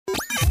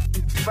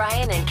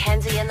Brian and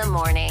Kenzie in the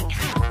morning.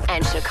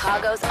 And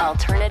Chicago's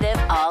alternative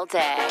all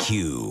day.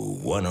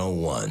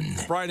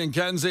 Q101. Brian and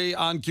Kenzie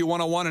on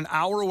Q101, an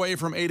hour away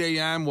from 8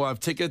 a.m. We'll have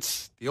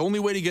tickets. The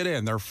only way to get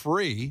in, they're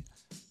free.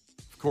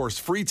 Of course,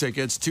 free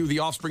tickets to The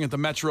Offspring at the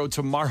Metro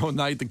tomorrow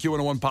night, the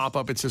Q101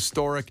 pop-up. It's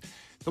historic.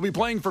 They'll be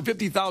playing for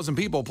 50,000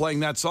 people, playing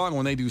that song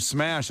when they do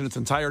Smash in its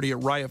entirety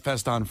at Riot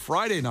Fest on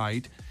Friday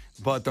night.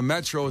 But the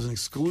Metro is an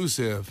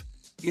exclusive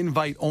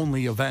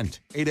invite-only event.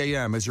 8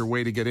 a.m. is your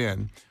way to get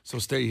in. So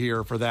stay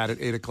here for that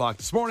at 8 o'clock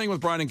this morning with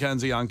Brian and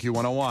Kenzie on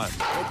Q101.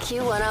 The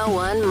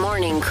Q101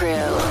 Morning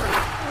Crew.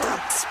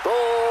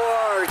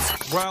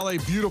 Sports. Well, a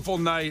beautiful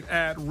night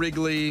at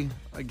Wrigley,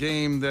 a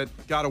game that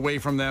got away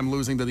from them,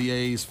 losing to the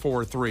A's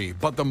 4-3.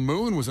 But the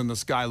moon was in the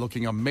sky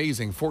looking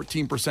amazing,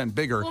 14%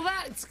 bigger. Well,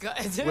 that's good.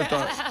 With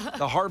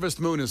the harvest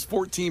moon is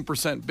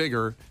 14%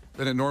 bigger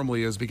than it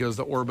normally is because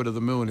the orbit of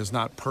the moon is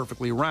not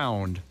perfectly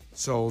round.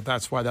 So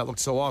that's why that looked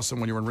so awesome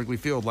when you were in Wrigley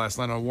Field last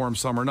night on a warm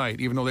summer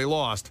night, even though they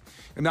lost.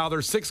 And now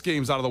they're 6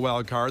 games out of the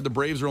wild card. The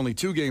Braves are only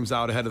 2 games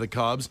out ahead of the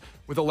Cubs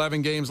with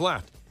 11 games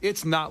left.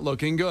 It's not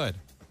looking good.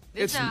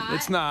 It's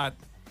not.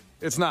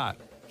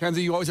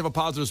 Kenzie, you always have a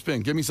positive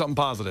spin. Give me something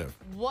positive.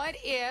 What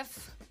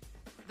if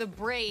the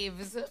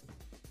Braves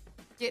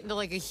get into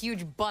like a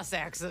huge bus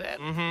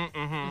accident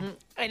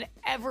and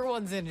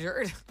everyone's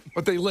injured?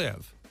 But they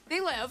live. They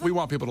live. We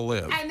want people to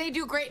live. And they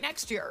do great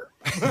next year.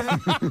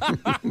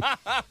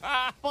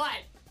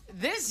 But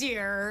this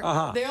year,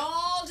 they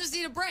all just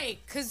need a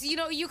break because, you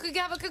know, you could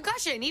have a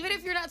concussion. Even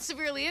if you're not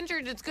severely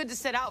injured, it's good to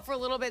sit out for a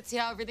little bit, see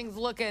how everything's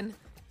looking.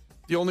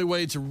 The only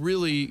way to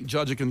really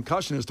judge a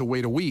concussion is to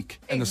wait a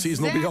week, and the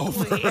season will be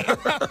over. And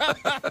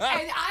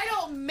I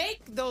don't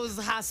make those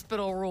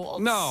hospital rules.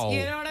 No.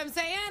 You know what I'm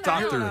saying?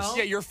 Doctors.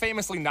 Yeah, you're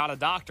famously not a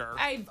doctor.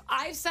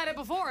 I've said it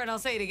before, and I'll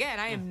say it again.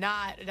 I am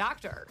not a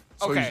doctor.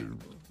 So Okay.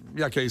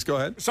 Yeah, Case, go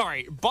ahead.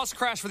 Sorry, bus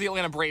crash for the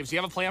Atlanta Braves. Do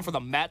you have a plan for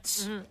the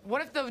Mets?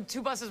 What if the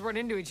 2 buses run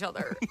into each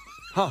other?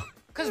 Huh.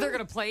 Because they're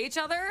going to play each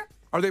other?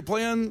 Are they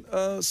playing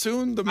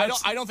soon? The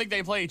Mets? I don't think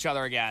they play each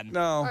other again.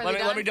 No.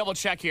 Let me double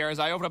check here as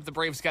I open up the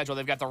Braves schedule.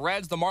 They've got the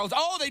Reds, the Marlins.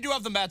 Oh, they do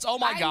have the Mets. Oh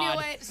my God. I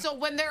knew it. So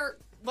when they're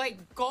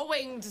like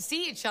going to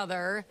see each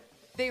other,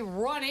 they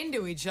run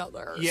into each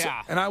other.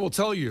 Yeah. And I will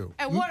tell you.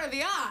 And what are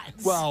the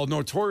odds? Well,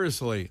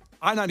 notoriously,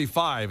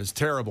 I-95 is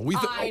terrible.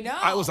 I know.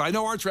 I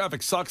know our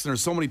traffic sucks, and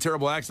there's so many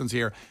terrible accidents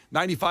here.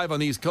 95 on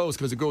the East Coast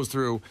because it goes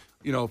through,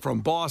 you know,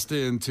 from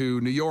Boston to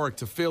New York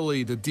to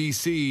Philly to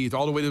D.C.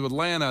 all the way to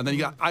Atlanta. And then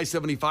you got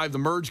I-75, the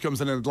merge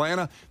comes in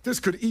Atlanta. This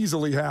could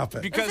easily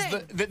happen. Because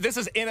this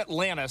is in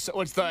Atlanta, so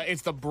it's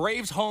the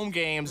Braves home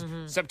games,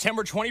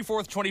 September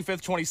 24th,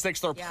 25th,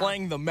 26th. They're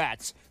playing the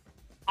Mets.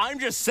 I'm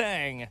just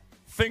saying,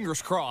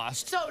 fingers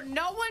crossed. So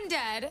no one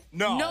dead.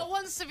 No. No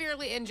one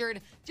severely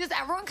injured. Just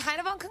everyone kind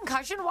of on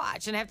concussion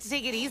watch and have to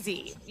take it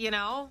easy, you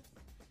know?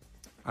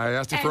 I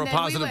asked you for a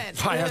positive.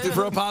 I asked you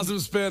for a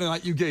positive spin,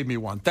 and you gave me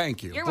one.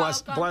 Thank you. You're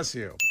welcome. Bless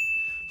you.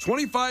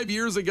 25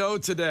 years ago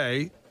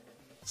today,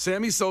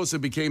 Sammy Sosa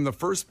became the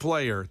first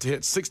player to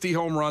hit 60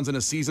 home runs in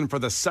a season for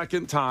the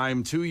second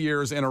time, 2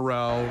 years in a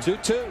row. 2-2.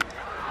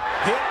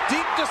 Hit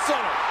deep to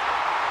center.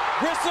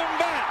 Grissom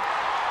back.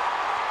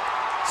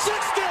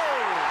 60!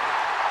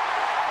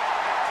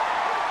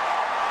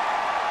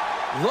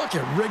 Look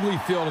at Wrigley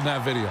Field in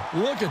that video.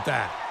 Look at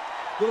that.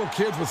 Little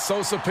kids with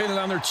Sosa painted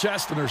on their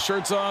chest and their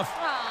shirts off.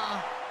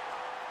 Aw.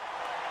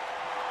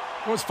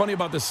 What's funny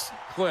about this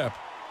clip,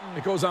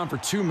 it goes on for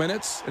 2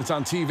 minutes. It's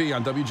on TV,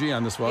 on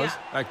WGN, this was,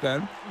 back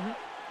then.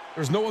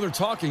 There's no other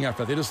talking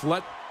after that. They just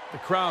let the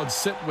crowd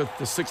sit with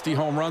the 60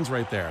 home runs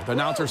right there. The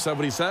announcer said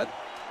what he said,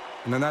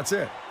 and then that's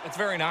it. It's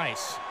very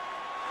nice.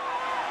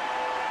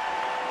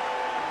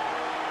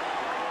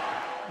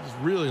 It's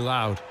really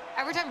loud.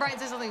 Every time Brian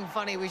says something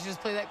funny, we should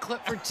just play that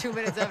clip for 2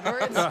 minutes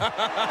afterwards. Let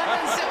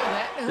them sit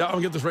with it. Yeah, I'm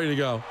gonna get this ready to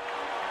go.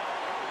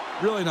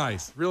 Really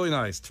nice, really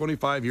nice.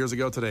 25 years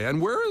ago today.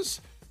 And what's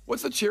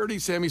the charity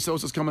Sammy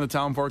Sosa's coming to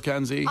town for,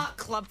 Kenzie?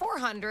 Club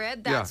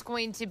 400. That's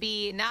going to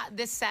be not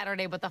this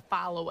Saturday, but the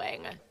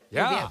following.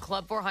 Yeah. It'll be at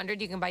Club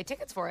 400. You can buy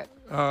tickets for it.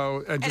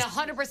 And And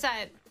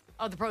 100%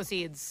 of the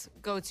proceeds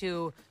go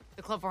to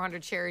the Club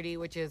 400 charity,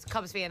 which is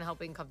Cubs fan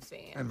helping Cubs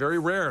fan. And very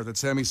rare that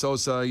Sammy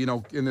Sosa,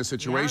 in this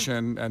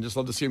situation, and just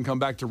love to see him come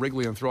back to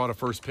Wrigley and throw out a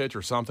first pitch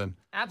or something.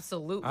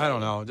 Absolutely. I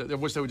don't know. I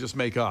wish they would just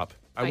make up.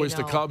 I wish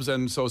the know. Cubs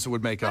and Sosa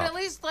would make But up. at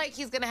least,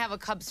 he's going to have a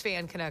Cubs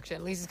fan connection.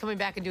 At least he's coming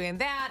back and doing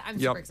that. I'm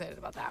super excited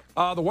about that.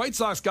 The White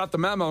Sox got the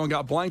memo and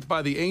got blanked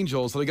by the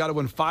Angels, so they got to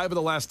win 5 of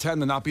the last 10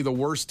 to not be the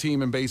worst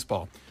team in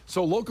baseball.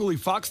 So locally,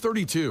 Fox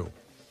 32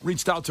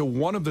 reached out to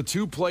one of the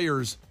 2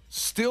 players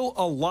still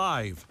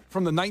alive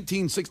from the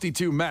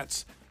 1962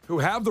 Mets who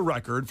have the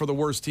record for the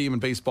worst team in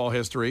baseball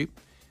history.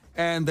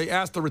 And they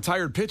asked the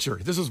retired pitcher.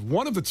 This is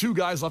one of the 2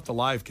 guys left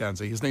alive,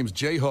 Kenzie. His name's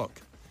Jay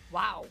Hook.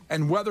 Wow.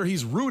 And whether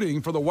he's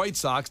rooting for the White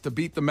Sox to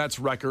beat the Mets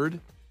record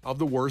of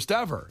the worst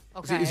ever.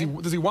 Okay.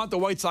 Does he want the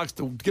White Sox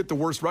to get the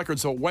worst record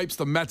so it wipes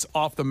the Mets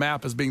off the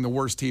map as being the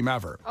worst team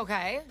ever?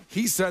 Okay.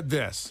 He said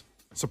this.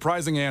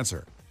 Surprising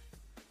answer.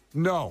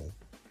 No.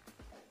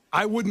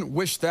 I wouldn't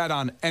wish that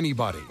on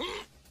anybody.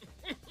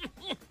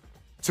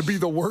 to be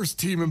the worst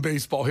team in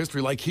baseball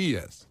history like he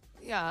is.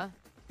 Yeah.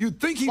 You'd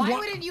think he Why won.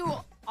 wouldn't you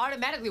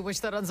automatically wish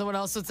that on someone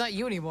else so it's not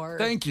you anymore?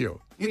 Thank you.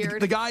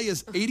 Weird. The guy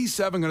is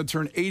 87, going to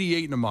turn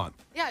 88 in a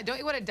month. Yeah, don't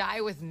you want to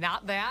die with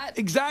not that?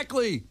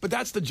 Exactly. But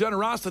that's the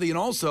generosity and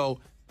also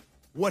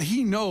what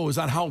he knows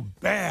on how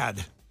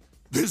bad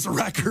this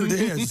record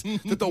is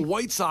that the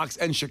White Sox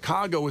and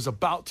Chicago is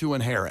about to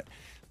inherit.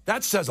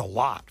 That says a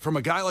lot. From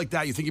a guy like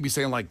that, you think he'd be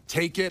saying, like,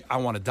 take it, I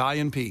want to die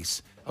in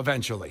peace.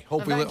 Eventually.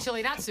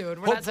 Eventually, not soon.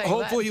 We're not saying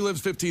hopefully that. he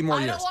lives 15 more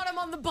years. I don't want him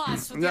on the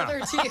bus with the other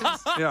teams.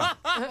 Yeah.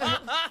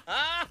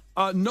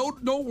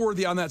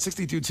 Noteworthy on that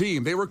 62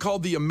 team, they were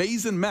called the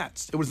Amazing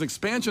Mets. It was an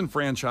expansion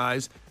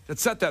franchise that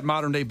set that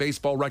modern-day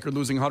baseball record,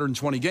 losing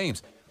 120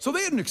 games. So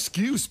they had an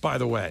excuse, by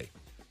the way.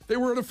 They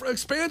were in an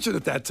expansion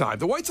at that time.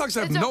 The White Sox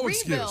have no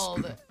excuse.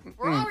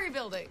 We're all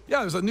rebuilding.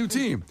 Yeah, it was a new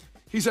team.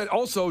 He said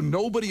also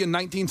nobody in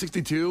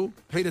 1962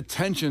 paid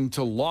attention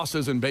to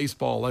losses in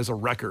baseball as a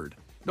record.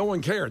 No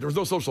one cared. There was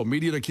no social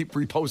media to keep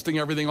reposting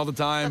everything all the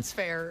time. That's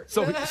fair.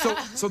 So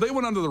they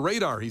went under the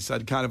radar, he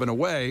said, kind of in a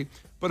way.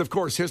 But, of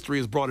course, history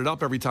has brought it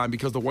up every time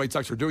because the White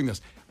Sox are doing this.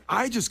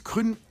 I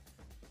couldn't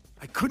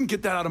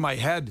get that out of my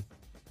head.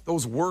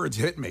 Those words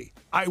hit me.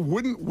 I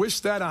wouldn't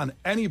wish that on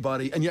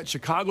anybody, and yet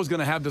Chicago's going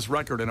to have this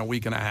record in a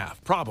week and a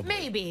half. Probably.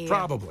 Maybe.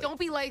 Probably. Don't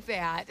be like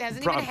that. It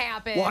hasn't even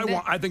happened.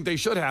 Well, I think they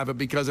should have it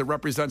because it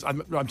represents,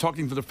 I'm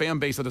talking to the fan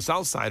base of the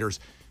Southsiders.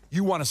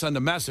 You want to send a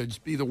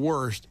message, be the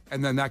worst,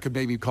 and then that could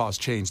maybe cause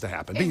change to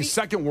happen. Being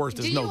second worst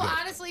is no good. Do you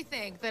honestly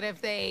think that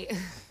if they...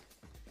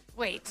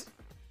 Wait.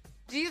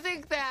 Do you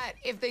think that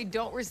if they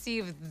don't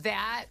receive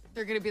that,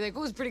 they're going to be like, it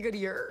was a pretty good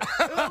year?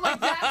 Like,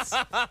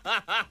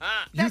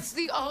 that's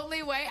the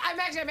only way. I'm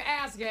asking.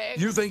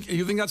 You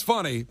think that's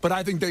funny, but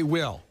I think they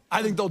will.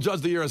 I think they'll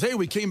judge the year as, hey,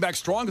 we came back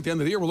strong at the end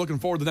of the year. We're looking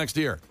forward to the next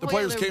year. The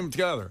players came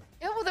together.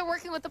 Yeah, well, they're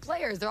working with the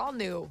players. They're all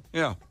new.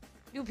 Yeah.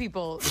 New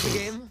people in the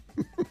game.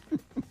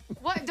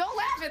 What? Don't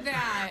laugh at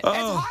that. It's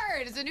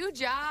hard. It's a new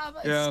job.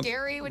 It's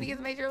scary when you get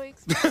to the major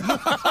leagues.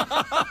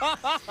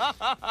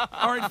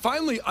 All right,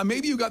 finally,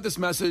 maybe you got this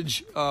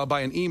message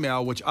by an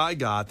email, which I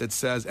got, that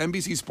says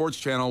NBC Sports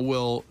Channel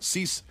will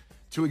cease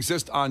to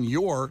exist on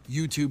your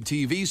YouTube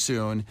TV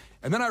soon.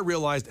 And then I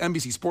realized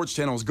NBC Sports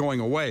Channel is going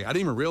away. I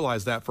didn't even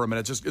realize that for a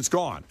minute. It's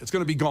gone. It's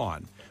going to be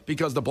gone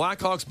because the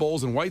Blackhawks,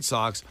 Bulls, and White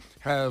Sox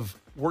have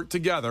worked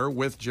together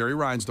with Jerry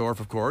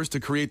Reinsdorf, of course, to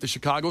create the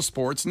Chicago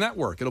Sports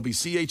Network. It'll be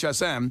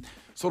CHSN,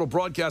 so it'll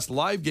broadcast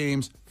live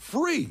games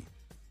free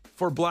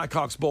for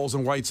Blackhawks, Bulls,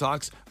 and White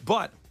Sox,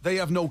 but they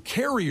have no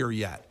carrier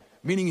yet,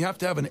 meaning you have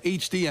to have an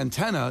HD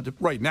antenna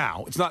right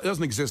now. It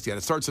doesn't exist yet.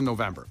 It starts in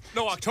November.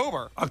 No,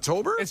 October.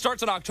 October? It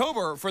starts in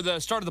October for the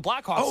start of the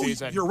Blackhawks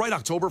season. You're right,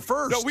 October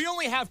 1st. No, we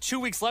only have 2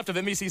 weeks left of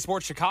NBC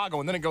Sports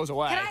Chicago, and then it goes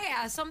away. Can I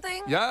ask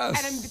something?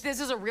 Yes. And this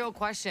is a real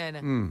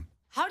question.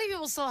 How do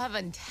people still have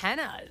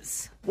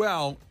antennas?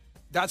 Well,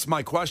 that's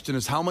my question,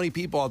 is how many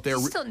people out there...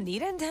 You still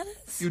need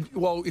antennas?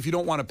 Well, if you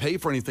don't want to pay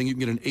for anything, you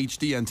can get an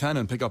HD antenna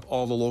and pick up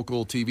all the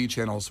local TV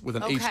channels with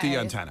an HD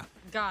antenna.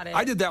 Got it.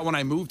 I did that when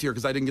I moved here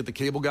because I didn't get the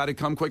cable guy to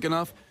come quick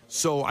enough.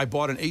 So I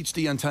bought an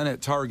HD antenna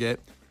at Target,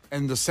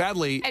 and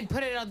sadly... And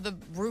put it on the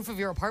roof of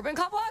your apartment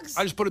complex?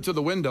 I just put it to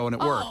the window, and it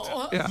worked.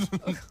 Yeah.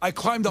 I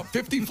climbed up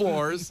 50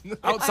 floors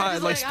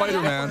outside like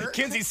Spider-Man.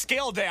 Kinsey,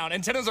 scale down.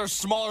 Antennas are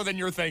smaller than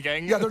you're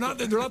thinking. Yeah, they're not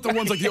the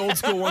ones like the old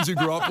school ones you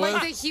grew up with.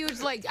 Like the huge,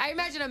 I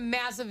imagine a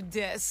massive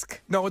disc.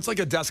 No, it's like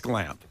a desk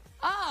lamp.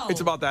 Oh. It's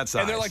about that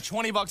size. And they're like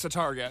 $20 a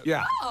Target.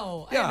 Yeah.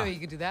 Oh, I didn't know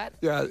you could do that.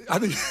 Yeah, I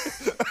think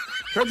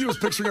Kenzie was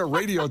picturing a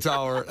radio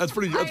tower. That's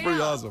pretty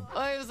awesome.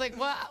 I was like,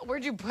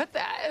 where'd you put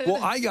that?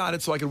 Well, I got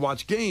it so I could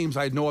watch games.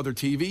 I had no other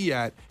TV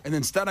yet. And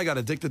instead I got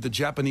addicted to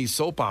Japanese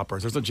soap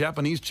operas. There's a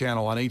Japanese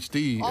channel on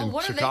HD in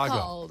what Chicago. Are they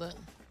called?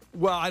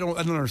 Well, I don't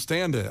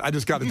understand it. I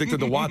just got addicted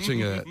to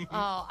watching it.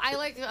 Oh, I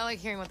like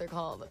hearing what they're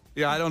called.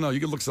 Yeah, I don't know. You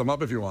can look some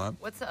up if you want.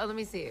 Let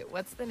me see.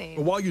 What's the name?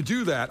 But while you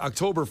do that,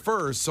 October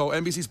 1st, so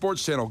NBC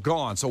Sports Channel,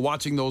 gone. So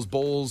watching those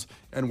Bulls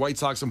and White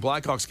Sox and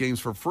Blackhawks games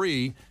for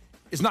free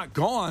is not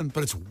gone,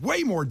 but it's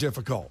way more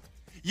difficult.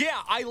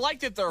 Yeah, I like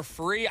that they're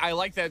free. I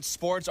like that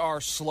sports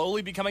are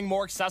slowly becoming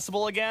more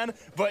accessible again.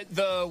 But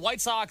the White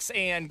Sox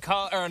and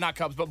not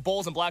Cubs, but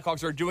Bulls and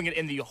Blackhawks are doing it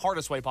in the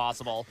hardest way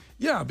possible.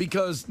 Yeah,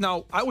 because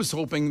now I was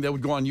hoping they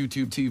would go on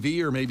YouTube TV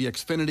or maybe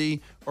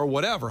Xfinity or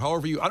whatever.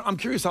 However, I'm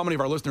curious how many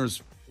of our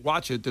listeners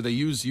watch it. Do they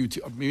use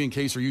YouTube? Maybe in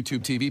case are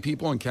YouTube TV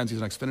people, and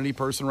Kenzie's an Xfinity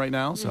person right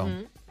now. So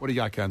what do you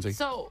got, Kenzie?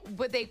 So,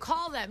 but they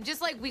call them,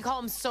 just like we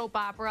call them soap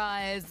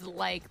operas,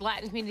 like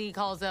Latin community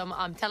calls them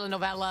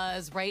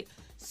telenovelas, right?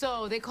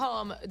 So they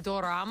call them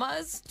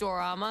doramas.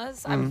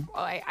 I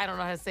don't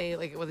know how to say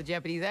it with a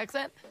Japanese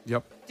accent.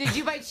 Yep. Did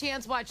you by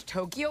chance watch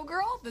Tokyo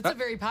Girl? That's a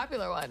very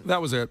popular one. That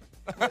was it.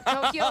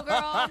 Tokyo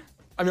Girl?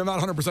 I mean, I'm not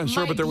 100%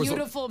 sure, but there was... My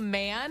Beautiful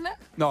Man?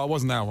 No, it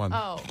wasn't that one.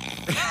 Oh.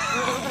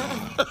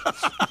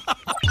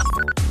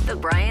 The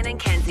Brian and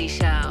Kenzie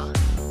Show.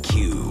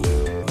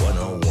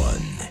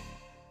 Q101.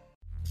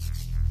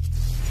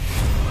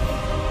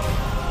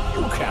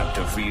 You can't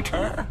defeat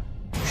her.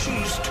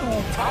 She's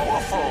too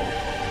powerful.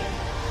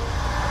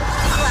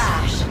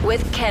 Klash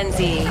with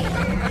Kenzie.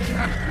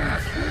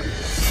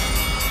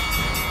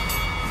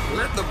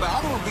 Let the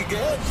battle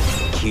begin.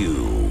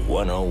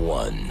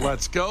 Q101.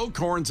 Let's go.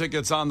 Corn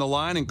tickets on the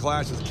line and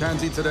Klash with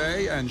Kenzie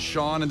today. And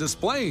Sean and Des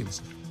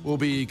Plaines will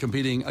be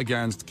competing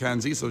against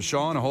Kenzie. So,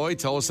 Sean, ahoy,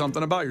 tell us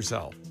something about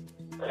yourself.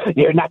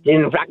 You're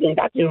nothing, rocking,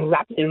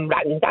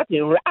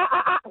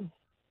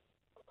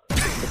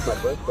 It's my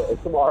birthday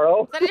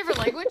tomorrow. Is that a different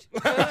language?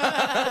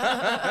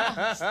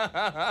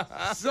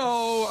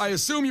 So, I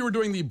assume you were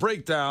doing the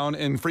breakdown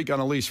in Freak on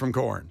a Leash from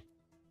Corn.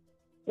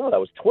 No, that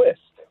was Twist.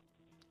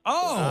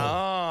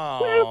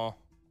 Oh.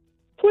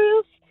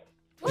 Twist.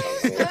 I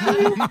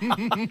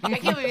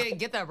can't believe you didn't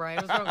get that, Brian.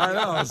 What's wrong with I you?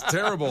 know, it's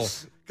terrible.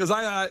 Because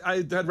I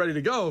had ready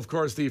to go, of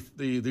course,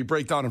 the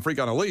breakdown in Freak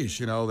on a Leash.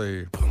 You know,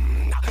 the...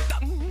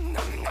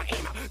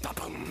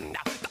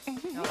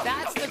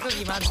 That's the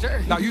Cookie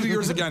Monster. Now, you do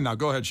yours again now.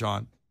 Go ahead,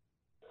 Sean.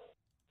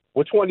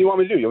 Which one do you want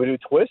me to do? You want me to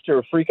do Twist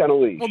or Freak on a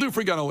Leash? We'll do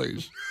Freak on a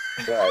Leash.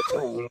 Yeah,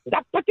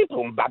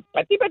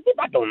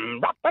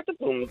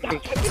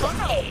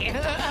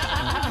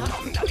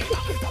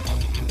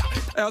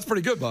 that's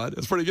pretty good, bud.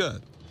 That's pretty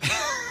good.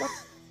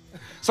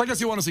 So I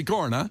guess you want to see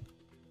Corn, huh?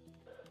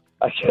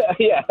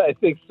 Yeah, I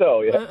think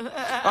so, yeah.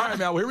 All right, man,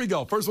 well, here we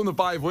go. First one to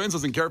 5 wins.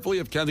 Listen carefully.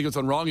 If Kenzie gets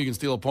one wrong, you can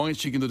steal a point.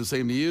 She can do the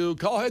same to you.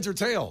 Call heads or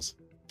tails.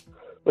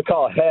 We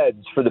call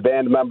heads for the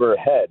band member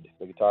Head,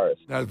 the guitarist.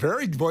 That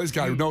very voice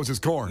guy who knows his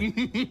Corn.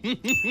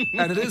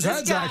 And it is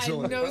heads, Guy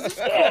actually. knows his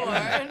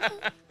corn.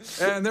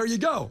 And there you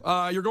go.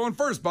 You're going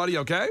first, buddy,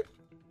 okay?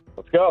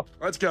 Let's go.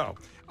 Let's go.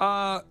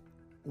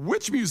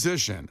 Which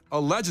musician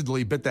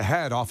allegedly bit the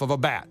head off of a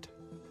bat?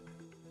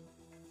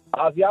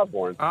 Ozzy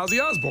Osbourne. Ozzy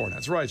Osbourne.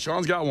 That's right.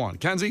 Sean's got one.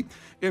 Kenzie,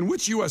 in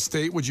which U.S.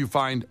 state would you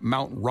find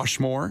Mount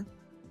Rushmore?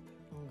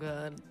 Oh,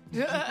 good.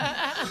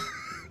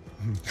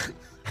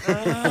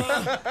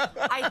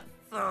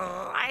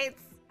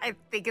 I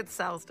think it's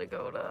South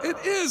Dakota. It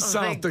is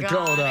South thank God.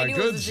 Dakota. I knew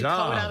Good it was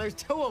job. Dakota. There's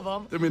two of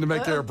them. Didn't mean to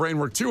make their brain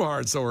work too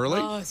hard so early.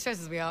 Oh, it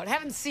stresses me out.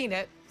 Haven't seen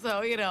it,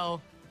 so,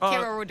 can't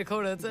remember what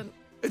Dakota it's in.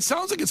 It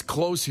sounds like it's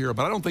close here,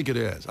 but I don't think it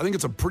is. I think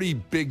it's a pretty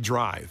big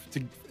drive.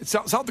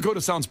 South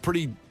Dakota sounds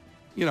pretty,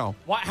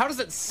 Why, how does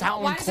it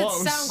sound Why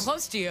close? does it sound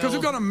close to you? Because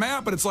we've got a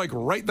map and it's like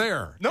right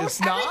there. No, it's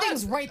not.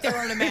 Everything's right there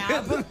on a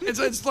map.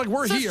 It's like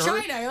we're So here. it's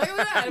China. Look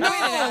at that.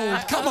 No,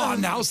 come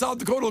on now. South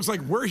Dakota looks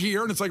like we're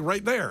here and it's like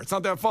right there. It's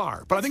not that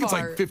far. But I think it's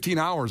far. like 15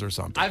 hours or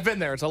something. I've been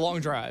there. It's a long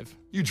drive.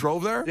 You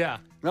drove there? Yeah.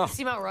 No.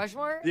 See Mount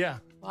Rushmore? Yeah.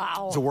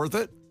 Wow. Is it worth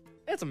it?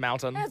 It's a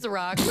mountain. That's a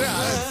rock.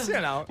 Yeah, it's,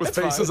 With it's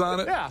faces fine. on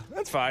it? Yeah,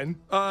 that's fine.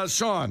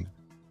 Sean,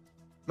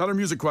 another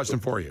music question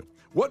for you.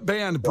 What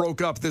band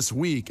broke up this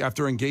week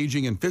after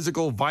engaging in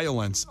physical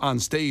violence on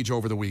stage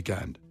over the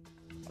weekend?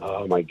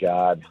 Oh, my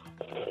God.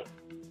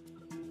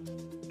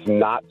 It's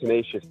not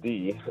Tenacious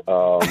D.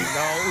 No,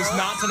 it was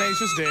not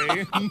Tenacious D.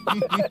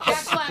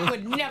 Jack Black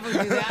would never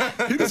do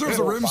that. He deserves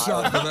a rim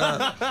shot for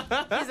that.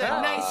 He's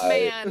a nice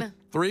man.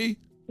 3,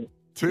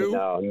 2.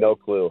 No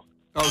clue.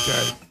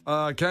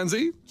 Okay.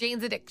 Kenzie?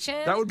 Jane's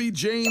Addiction. That would be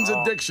Jane's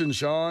Addiction,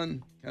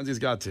 Sean. Kenzie's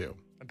got 2.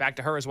 Back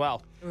to her as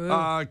well.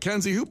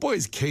 Kenzie, who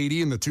plays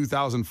Katie in the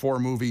 2004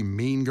 movie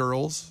Mean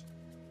Girls?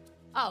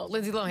 Oh,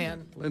 Lindsay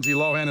Lohan. Lindsay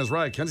Lohan is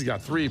right. Kenzie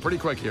got 3. Pretty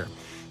quick here.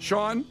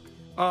 Sean,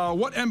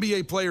 what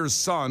NBA player's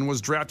son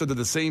was drafted to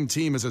the same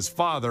team as his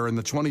father in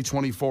the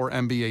 2024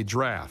 NBA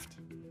draft?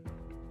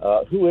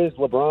 Who is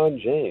LeBron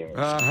James?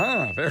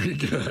 Very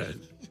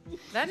good.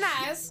 That's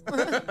nice.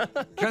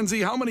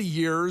 Kenzie, how many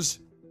years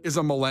is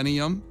a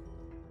millennium?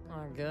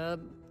 Oh,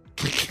 good.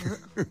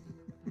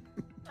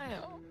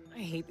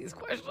 I hate these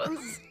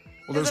questions.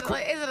 Well, is it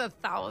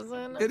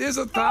 1,000? It is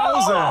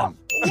 1,000. Oh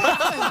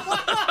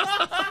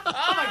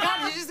my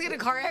God, did you just get in a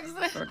car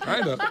accident?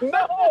 Kind of.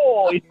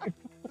 No!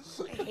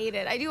 I hate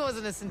it. I knew it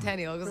wasn't a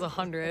centennial. It was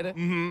 100.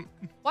 Mm-hmm.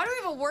 Why do we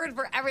have a word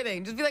for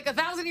everything? Just be like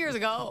 1,000 years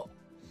ago.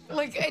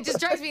 Like, it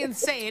just drives me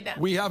insane.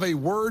 We have a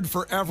word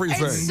for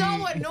everything. It's so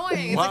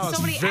annoying. It's Wow, like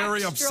so many it's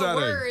very extra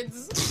upsetting.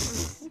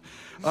 words.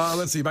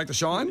 Let's see. Back to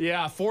Sean.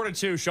 Yeah,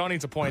 4-2. Sean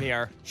needs a point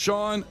here.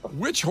 Sean,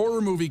 which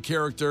horror movie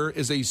character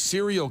is a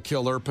serial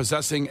killer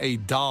possessing a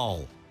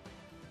doll?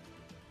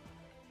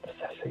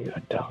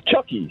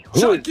 Chucky.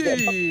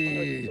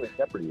 Chucky.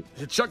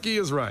 Chucky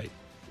is right.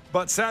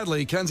 But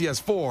sadly, Kenzie has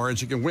 4, and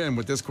she can win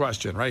with this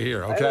question right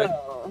here, okay?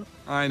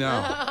 I know.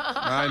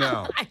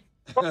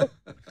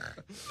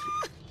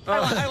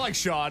 I like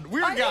Sean.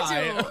 Weird I do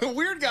guy. too.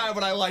 Weird guy,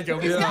 but I like him.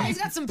 He's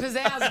got some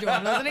pizzazz to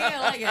him, doesn't he? I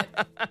like it.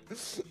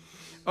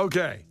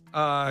 Okay,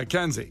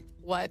 Kenzie.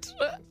 What?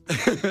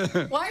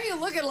 Why are you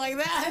looking like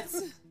that?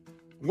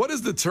 What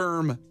is the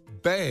term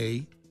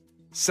BAE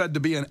said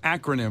to be an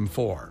acronym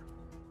for?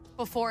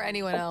 Before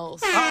anyone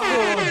else.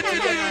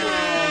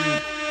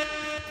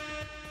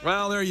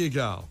 Well, there you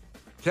go.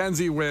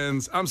 Kenzie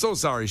wins. I'm so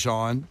sorry,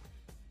 Sean.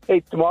 Hey,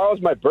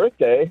 tomorrow's my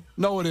birthday.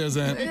 No, it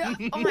isn't.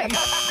 Oh my God.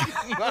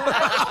 Oh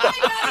my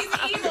God,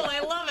 he's evil. I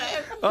love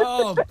it.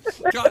 Oh,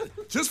 God.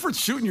 Just for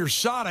shooting your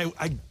shot,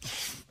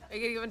 Are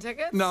you going to give him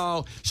tickets?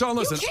 No. Sean,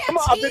 listen. You Come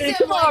can't on, tease B. him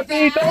Come on, like B.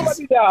 Don't that. let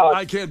me down.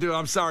 I can't do it.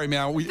 I'm sorry,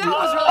 man. That was really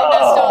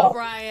messed up,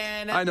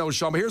 Brian. I know,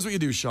 Sean, but here's what you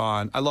do,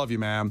 Sean. I love you,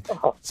 man.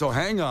 So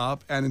hang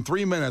up, and in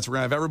 3 minutes, we're going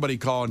to have everybody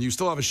call, and you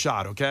still have a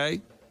shot,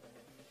 okay?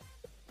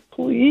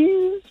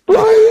 Please,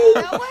 Brian.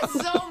 That was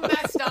so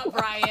messed up,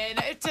 Brian.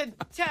 To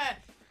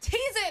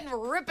tease it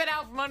and rip it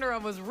out from under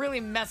him was really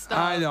messed up.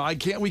 I know.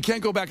 We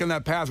can't go back on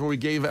that path where we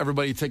gave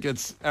everybody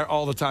tickets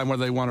all the time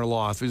whether they won or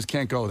lost. We just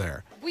can't go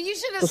there. Well, you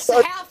should have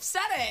half said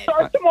it.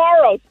 Start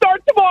tomorrow,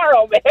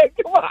 man.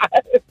 Come on.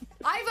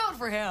 I vote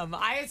for him.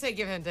 I would say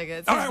give him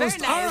tickets. All He's right,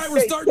 very nice.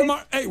 we're starting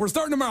tomorrow. Hey, we're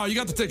starting tomorrow. You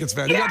got the tickets,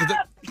 man. You got the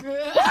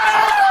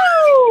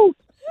Woo!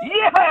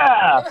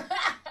 Yeah.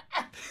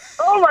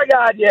 Oh, my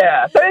God,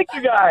 yeah. Thank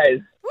you, guys.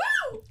 Woo!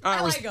 All right,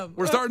 I like him.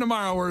 We're starting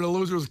tomorrow where the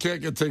losers can't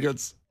get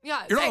tickets.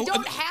 Yeah, You're say,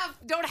 not-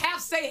 don't half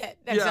say it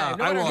next Yeah, time.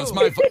 No I matter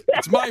will. who.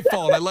 It's my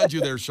fault. I led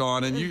you there,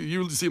 Sean, and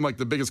you seem like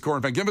the biggest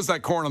corn fan. Give us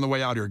that corn on the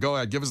way out here. Go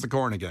ahead. Give us the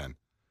corn again.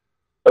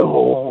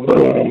 Go.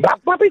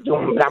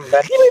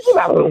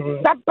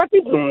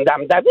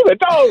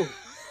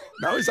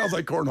 Now he sounds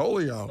like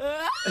Cornholio.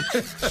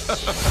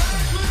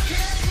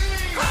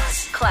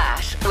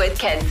 Clash with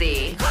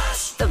Kenzie.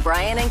 The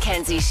Brian and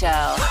Kenzie Show.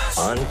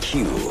 On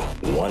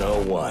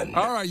Q101.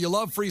 All right, you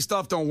love free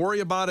stuff. Don't worry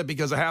about it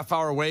because a half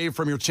hour away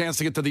from your chance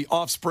to get to the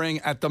Offspring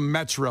at the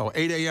Metro,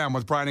 8 a.m.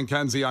 with Brian and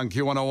Kenzie on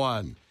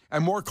Q101.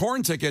 And more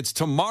corn tickets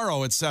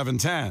tomorrow at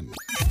 7:10.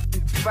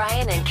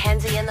 Brian and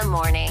Kenzie in the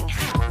morning.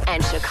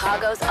 And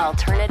Chicago's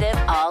alternative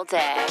all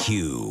day.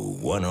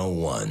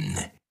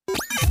 Q101.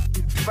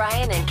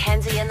 Brian and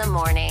Kenzie in the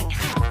morning.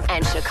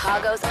 And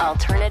Chicago's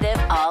alternative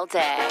all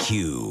day.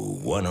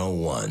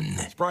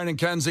 Q101. It's Brian and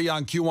Kenzie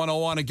on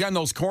Q101. Again,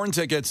 those corn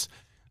tickets,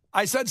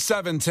 I said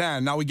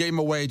 7:10. Now, we gave them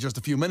away just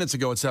a few minutes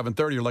ago at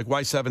 7:30. You're like,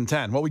 why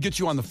 7:10? Well, we get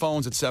you on the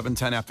phones at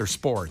 7:10 after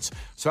sports.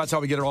 So that's how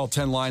we get all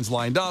 10 lines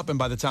lined up. And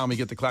by the time we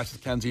get to Klash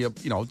with Kenzie,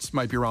 it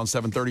might be around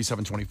 7:30,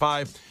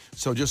 7:25.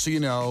 So just so you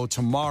know,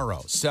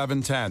 tomorrow,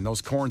 7:10,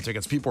 those corn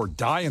tickets. People are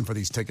dying for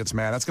these tickets,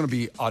 man. That's going to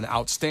be an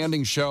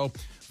outstanding show.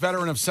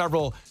 Veteran of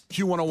several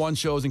Q101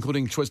 shows,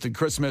 including Twisted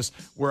Christmas,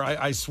 where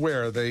I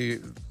swear they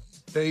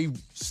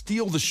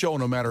steal the show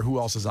no matter who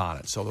else is on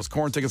it. So those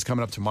corn tickets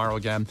coming up tomorrow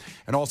again.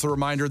 And also a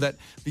reminder that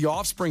the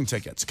Offspring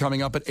tickets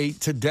coming up at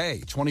 8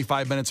 today,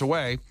 25 minutes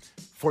away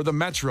for the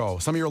Metro.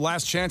 Some of your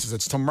last chances.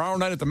 It's tomorrow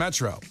night at the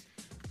Metro.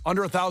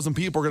 Under 1,000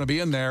 people are going to be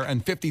in there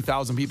and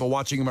 50,000 people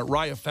watching them at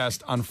Riot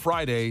Fest on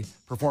Friday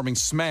performing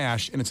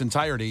Smash in its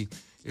entirety.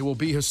 It will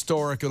be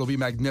historic. It'll be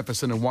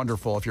magnificent and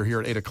wonderful if you're here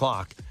at 8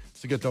 o'clock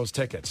to get those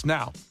tickets.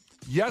 Now,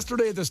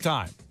 yesterday at this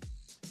time,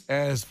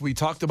 as we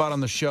talked about on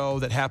the show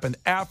that happened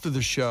after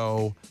the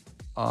show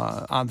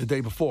on the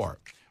day before,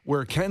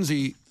 where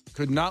Kenzie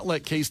could not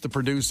let Case, the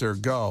producer,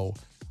 go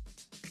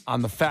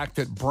on the fact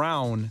that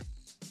Brown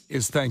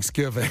is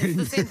Thanksgiving.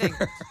 It's the same thing.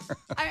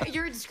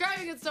 You're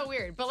describing it so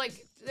weird, but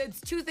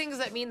it's two things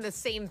that mean the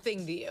same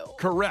thing to you.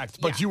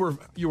 Correct, but you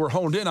were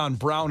honed in on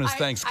Brown as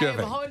Thanksgiving.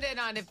 I'm honed in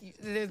on if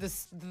they're the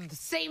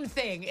same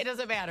thing. It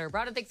doesn't matter.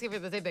 Brown and Thanksgiving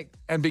are the same thing.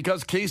 And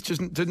because Case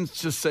didn't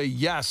just say,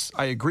 yes,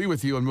 I agree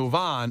with you and move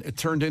on, it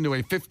turned into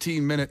a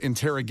 15-minute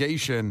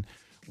interrogation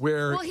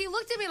where... Well, he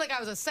looked at me like I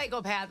was a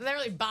psychopath, and that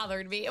really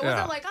bothered me. It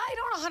wasn't like, I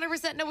don't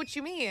 100% know what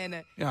you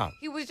mean. Yeah.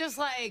 He was just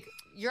like,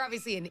 you're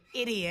obviously an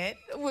idiot,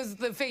 was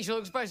the facial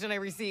expression I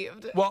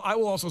received. Well, I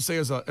will also say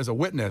as a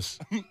witness...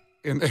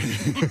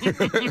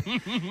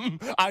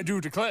 I do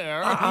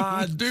declare.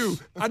 I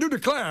do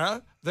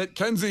declare that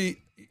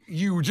Kenzie,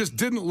 you just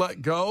didn't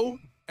let go,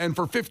 and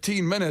for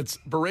 15 minutes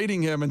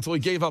berating him until he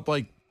gave up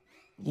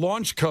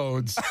launch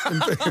codes.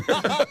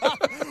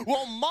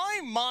 Well,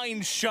 my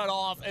mind shut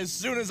off as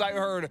soon as I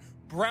heard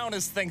Brown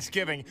is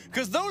Thanksgiving,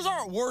 because those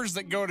aren't words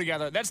that go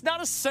together. That's not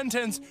a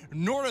sentence,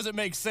 nor does it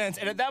make sense.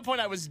 And at that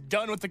point, I was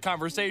done with the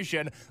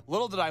conversation.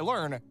 Little did I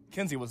learn,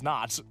 Kenzie was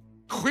not.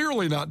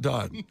 Clearly not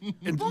done.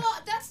 Well,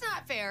 that's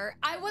not fair.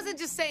 I wasn't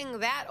just saying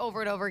that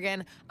over and over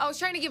again. I was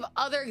trying to give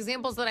other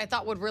examples that I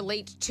thought would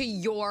relate to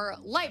your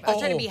life. I was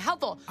trying to be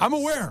helpful. I'm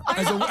aware.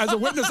 As a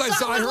witness,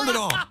 I heard it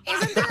all.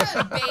 Isn't there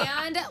a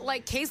band,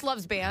 Case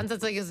loves bands,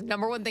 that's his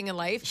number one thing in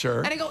life? Sure.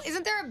 And I go,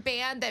 isn't there a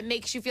band that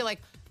makes you feel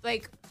like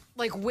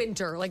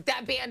winter? Like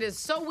that band is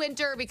so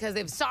winter because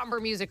they have somber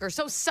music, or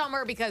so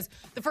summer because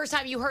the first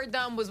time you heard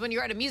them was when you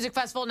were at a music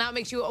festival. Now it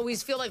makes you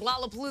always feel like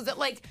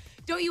Lollapalooza.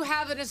 Don't you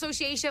have an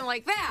association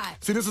like that?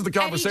 See, this is the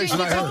conversation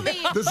I had.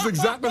 This is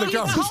exactly the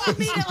conversation.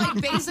 You told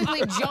me to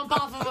basically jump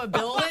off of a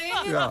building,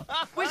 Yeah.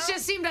 which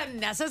just seemed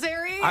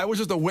unnecessary. I was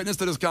just a witness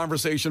to this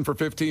conversation for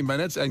 15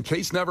 minutes, and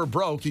Case never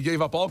broke. He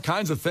gave up all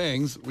kinds of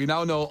things. We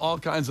now know all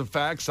kinds of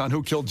facts on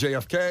who killed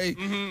JFK,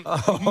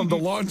 the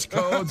launch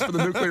codes for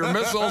the nuclear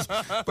missiles,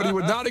 but he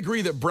would not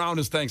agree that Brown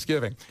is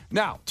Thanksgiving.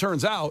 Now,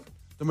 turns out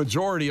the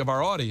majority of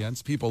our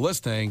audience, people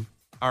listening,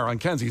 are on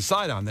Kenzie's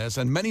side on this,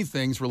 and many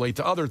things relate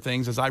to other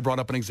things, as I brought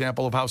up an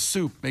example of how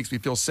soup makes me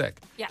feel sick.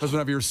 Yeah. Because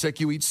whenever you're sick,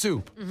 you eat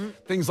soup.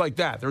 Things like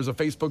that. There's a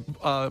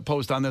Facebook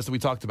post on this that we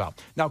talked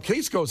about. Now,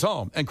 Case goes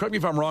home, and correct me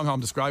if I'm wrong how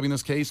I'm describing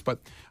this, Case, but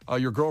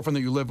your girlfriend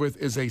that you live with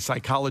is a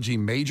psychology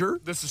major.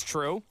 This is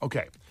true.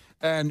 Okay.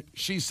 And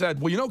she said,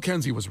 well, you know,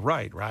 Kenzie was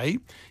right?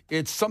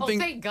 It's something.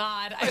 Oh, thank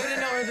God. I didn't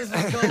know where this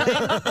was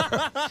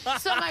going.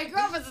 So my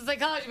girlfriend's a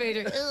psychology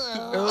major.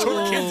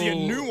 Told Kenzie a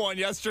new one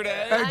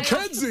yesterday. And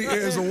Kenzie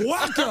is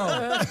wacko.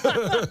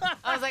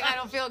 I was like, I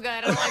don't feel good.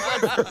 I'm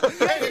like,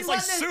 Hey, it's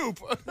like soup.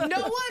 No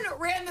one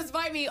ran this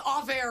by me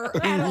off air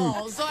at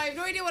all. So I have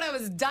no idea what I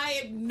was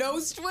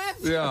diagnosed with.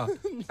 Yeah.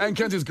 And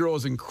Kenzie's girl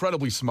is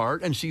incredibly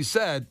smart. And she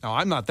said, now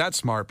I'm not that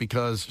smart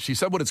because she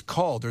said what it's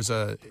called.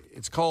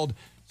 It's called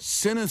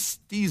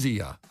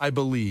synesthesia, I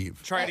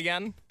believe. Try it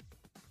again.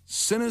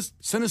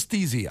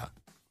 Synesthesia.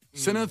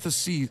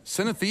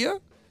 Synethia?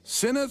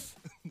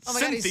 Oh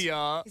my God,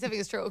 Cynthia. he's having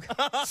a stroke.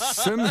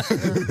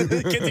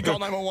 Kenzie, call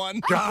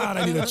 911. God,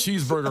 I need a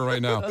cheeseburger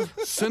right now.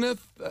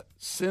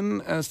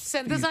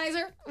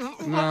 Synthesizer?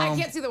 No. I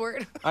can't see the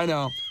word. I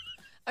know.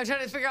 I'm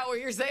trying to figure out what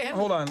you're saying.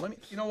 Hold on.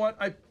 You know what?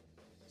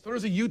 So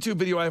there's a YouTube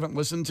video I haven't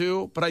listened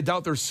to, but I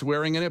doubt they're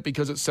swearing in it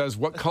because it says,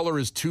 what color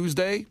is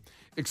Tuesday?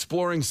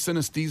 Exploring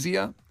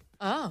synesthesia.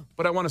 Oh.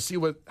 But I want to see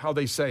how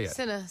they say it.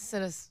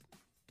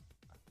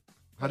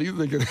 How do you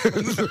think it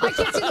is? I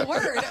can't see the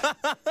word.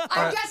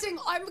 I'm guessing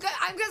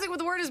what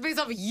the word is based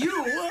off of you.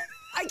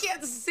 I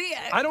can't see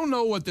it. I don't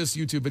know what this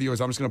YouTube video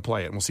is. I'm just going to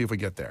play it, and we'll see if we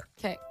get there.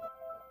 Okay.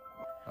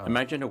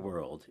 Imagine a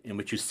world in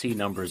which you see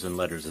numbers and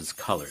letters as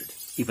colored,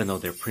 even though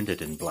they're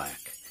printed in black.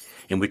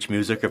 In which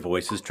music or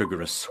voices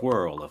trigger a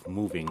swirl of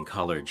moving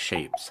colored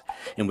shapes.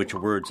 In which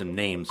words and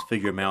names fill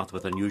your mouth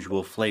with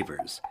unusual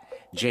flavors.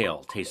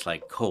 Jail tastes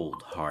like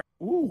cold, hard.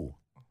 Ooh.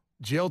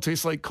 Jail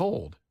tastes like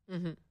cold.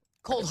 Mm-hmm.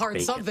 Cold, hard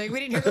Bacon. something. We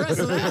didn't hear the rest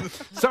of that.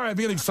 Sorry, I'm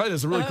getting excited.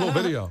 It's a really cool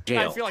video.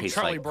 Jail I feel like tastes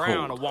Charlie like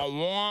Brown. cold, Wah,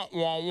 wah,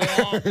 wah,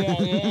 wah, wah,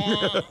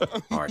 wah.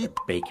 hard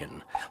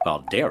bacon.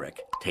 While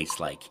Derek tastes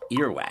like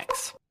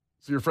earwax.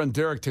 So your friend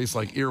Derek tastes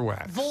like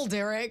earwax. Vol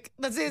Derek.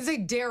 Let's say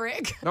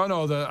Derek. No,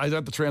 I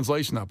got the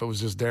translation up. It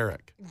was just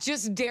Derek.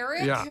 Just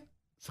Derek? Yeah.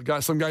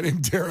 Some guy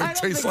named Derek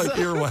tastes like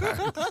earwax.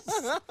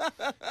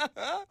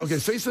 Okay,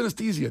 say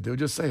synesthesia, dude.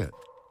 Just say it.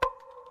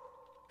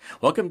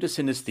 Welcome to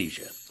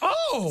synesthesia.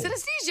 Oh!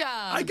 Synesthesia.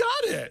 I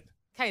got it.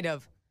 Kind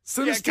of.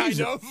 Synesthesia. Yeah,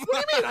 kind of.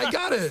 What do you mean? I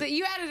got So it.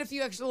 you added a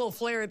few extra little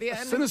flair at the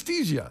end.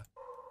 Synesthesia.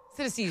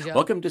 Synesthesia.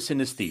 Welcome to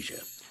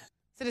synesthesia.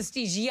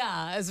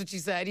 Synesthesia is what you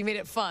said. You made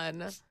it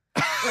fun.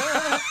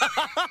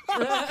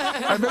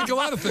 I make a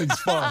lot of things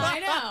fun. I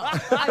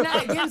know. I'm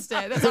not against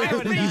it. That's all I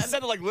would You have done.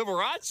 said it like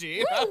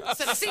Liberace.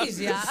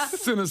 Synesthesia.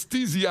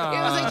 Synesthesia. It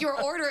was like you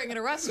were ordering in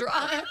a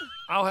restaurant.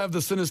 I'll have the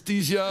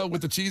synesthesia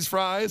with the cheese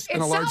fries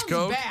and It a large sounds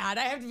Coke. bad.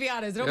 I have to be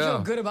honest. I don't Yeah. feel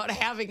good about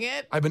having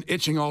it. I've been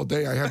itching all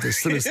day. I have the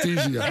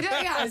synesthesia.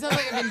 Yeah, it sounds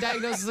like I've been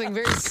diagnosed with something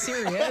very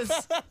serious.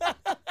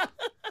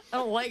 I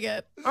don't like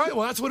it. All right,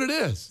 well, that's what it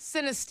is.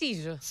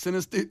 Synesthesia.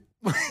 Synesthesia.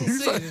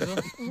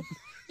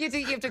 You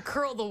have to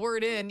curl the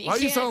word in. Why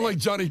do you sound like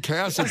Johnny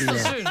Cash at the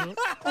end?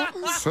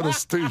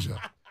 Synesthesia.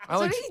 That's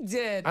what he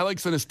did. I like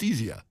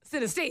synesthesia.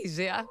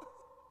 Synesthesia.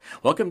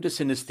 Welcome to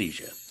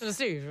synesthesia.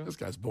 Synesthesia. This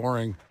guy's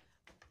boring.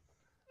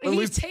 What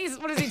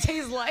does he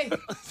taste like?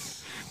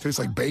 Tastes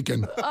like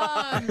bacon.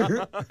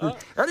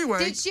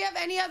 Anyway. Did she have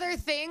any other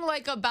thing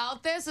like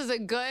about this? Is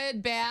it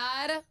good,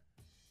 bad?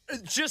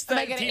 Just Am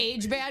that I going to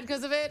age bad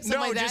because of it? Something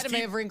No, like that? just Am I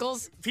have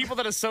wrinkles? people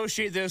that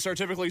associate this are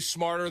typically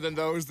smarter than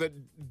those that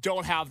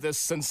don't have this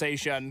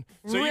sensation.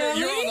 So you're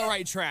Really? on the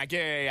right track.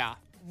 Yeah.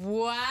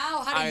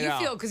 Wow. How do I you know.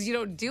 feel? Because you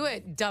don't do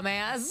it,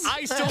 dumbass.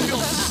 I still feel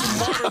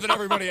smarter than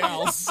everybody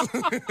else.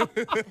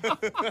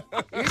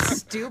 You're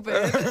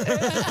stupid.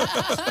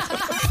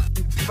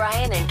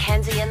 Brian and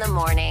Kenzie in the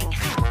morning.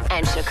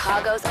 And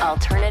Chicago's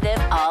alternative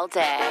all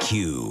day.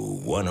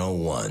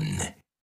 Q101.